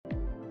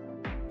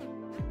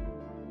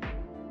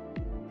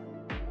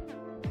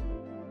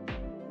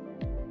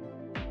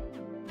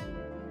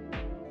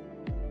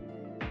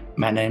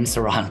My name is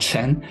Rong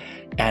Chen,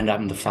 and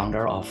I'm the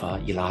founder of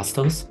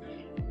Elastos.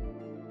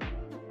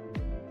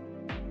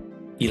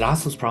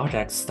 Elastos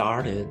project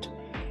started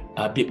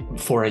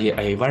for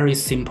a very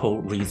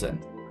simple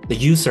reason. The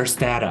users'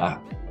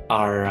 data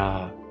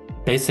are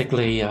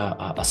basically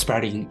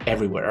spreading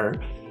everywhere,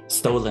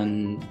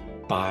 stolen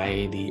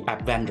by the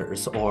app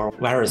vendors or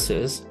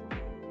viruses.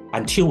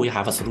 Until we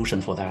have a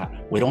solution for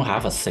that, we don't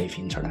have a safe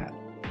internet.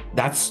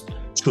 That's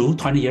true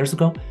 20 years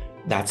ago.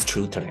 That's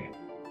true today.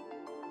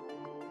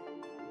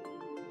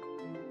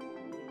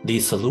 The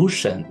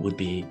solution would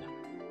be,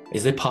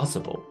 is it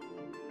possible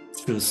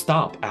to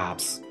stop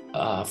apps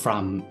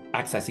from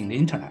accessing the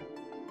internet?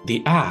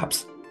 The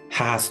apps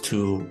has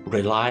to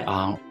rely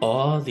on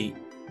all the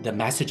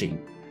messaging,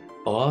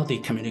 all the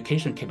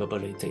communication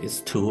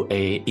capabilities to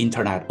a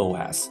internet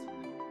OS.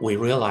 We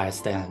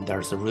realized then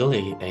there's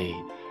really a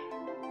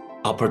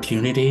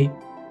opportunity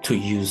to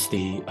use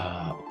the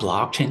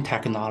blockchain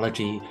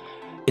technology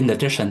in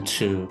addition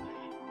to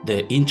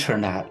the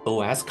internet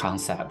OS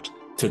concept.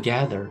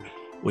 Together,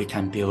 we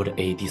can build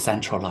a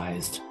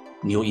decentralized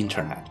new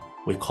internet.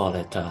 We call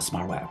it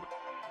smart web.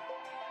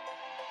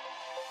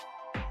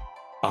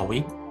 Are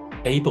we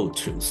able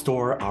to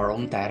store our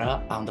own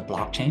data on the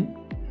blockchain?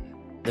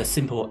 The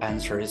simple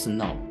answer is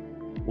no.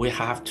 We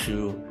have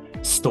to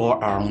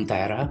store our own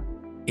data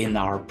in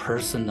our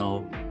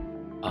personal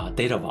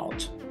data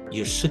vault.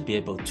 You should be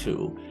able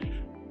to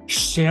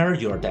share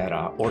your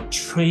data or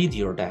trade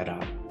your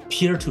data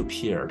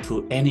peer-to-peer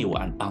to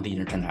anyone on the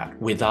internet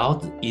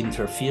without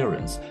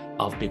interference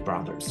of big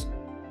brothers.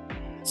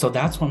 So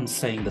that's what I'm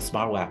saying the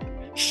smart web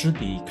should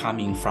be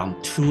coming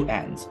from two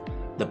ends,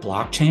 the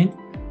blockchain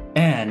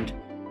and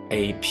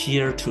a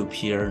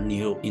peer-to-peer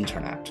new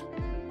internet.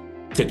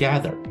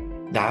 Together,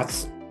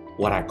 that's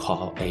what I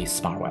call a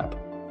smart web.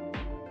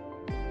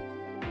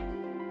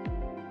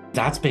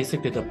 That's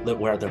basically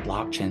where the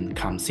blockchain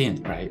comes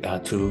in,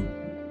 right? To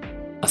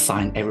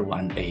assign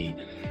everyone a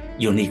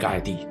unique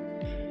ID.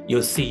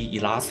 You'll see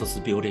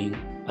Elastos building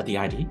a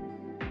DID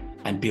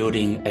and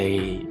building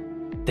a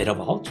data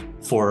vault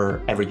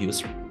for every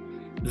user.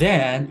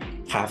 Then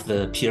have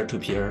the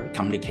peer-to-peer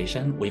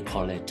communication. We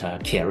call it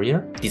carrier,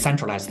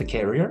 decentralized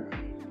carrier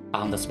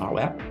on the smart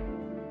web.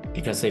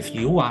 Because if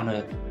you want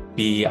to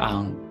be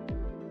on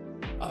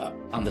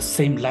the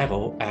same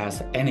level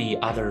as any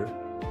other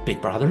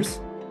big brothers,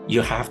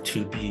 you have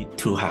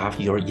to have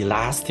your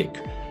elastic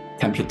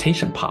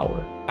computation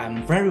power.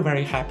 I'm very,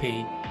 very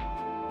happy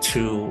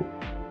to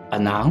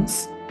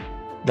announce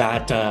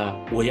that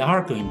we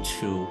are going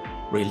to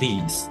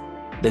release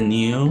the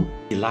new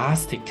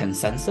Elastic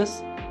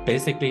Consensus.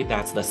 Basically,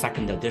 that's the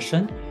second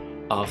edition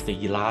of the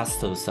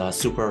Elastos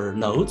super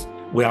nodes.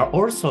 We are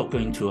also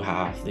going to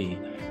have the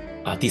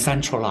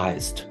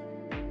decentralized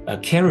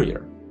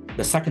carrier,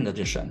 the second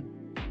edition,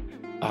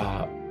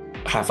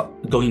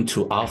 going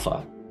to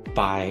alpha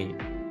by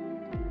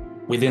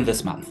within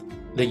this month.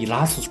 The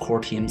Elastos core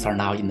teams are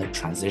now in the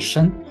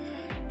transition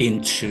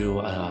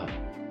into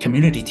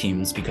community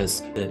teams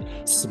because the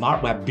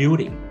smart web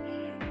building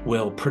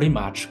will pretty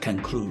much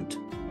conclude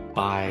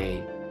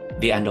by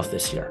the end of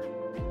this year.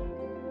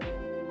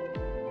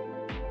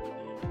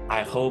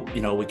 I hope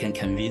we can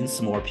convince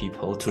more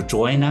people to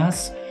join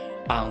us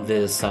on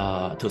this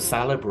to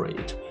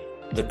celebrate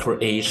the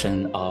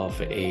creation of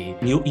a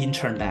new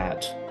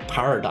internet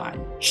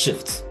paradigm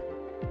shifts.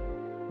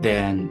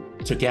 Then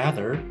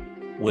together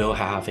we'll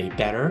have a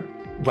better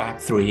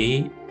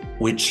Web3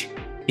 which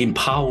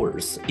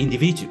empowers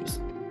individuals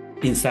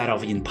instead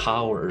of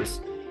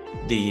empowers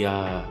the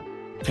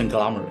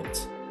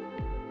conglomerates.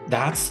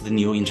 That's the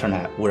new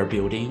internet we're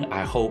building.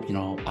 I hope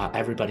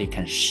everybody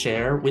can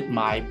share with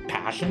my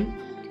passion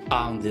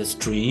on this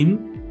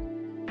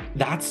dream.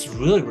 That's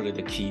really, really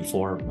the key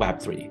for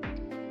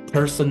Web3.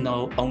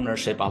 Personal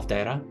ownership of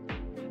data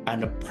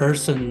and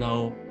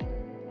personal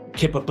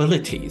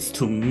capabilities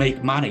to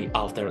make money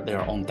out of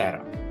their own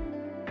data.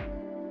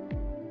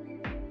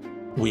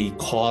 We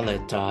call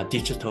it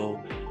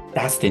digital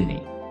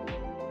destiny.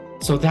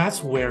 So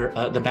that's where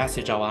the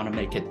message I want to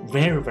make it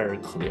very, very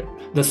clear.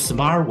 The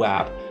smart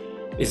web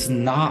is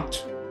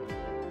not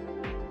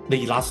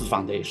the Elastos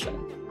Foundation.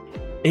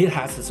 It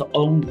has its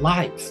own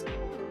life.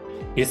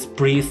 It's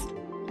breathed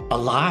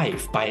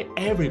alive by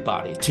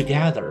everybody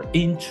together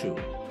into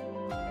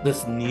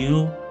this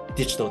new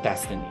digital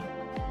destiny.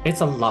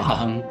 It's a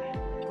long,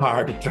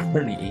 hard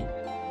journey,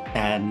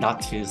 and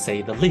not to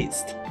say the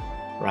least,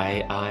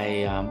 right?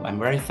 I'm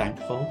very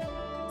thankful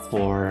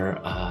for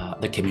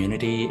the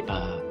community,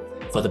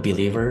 for the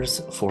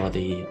believers, for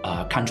the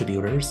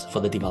contributors,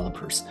 for the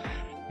developers.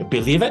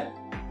 Believe it,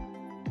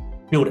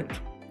 build it.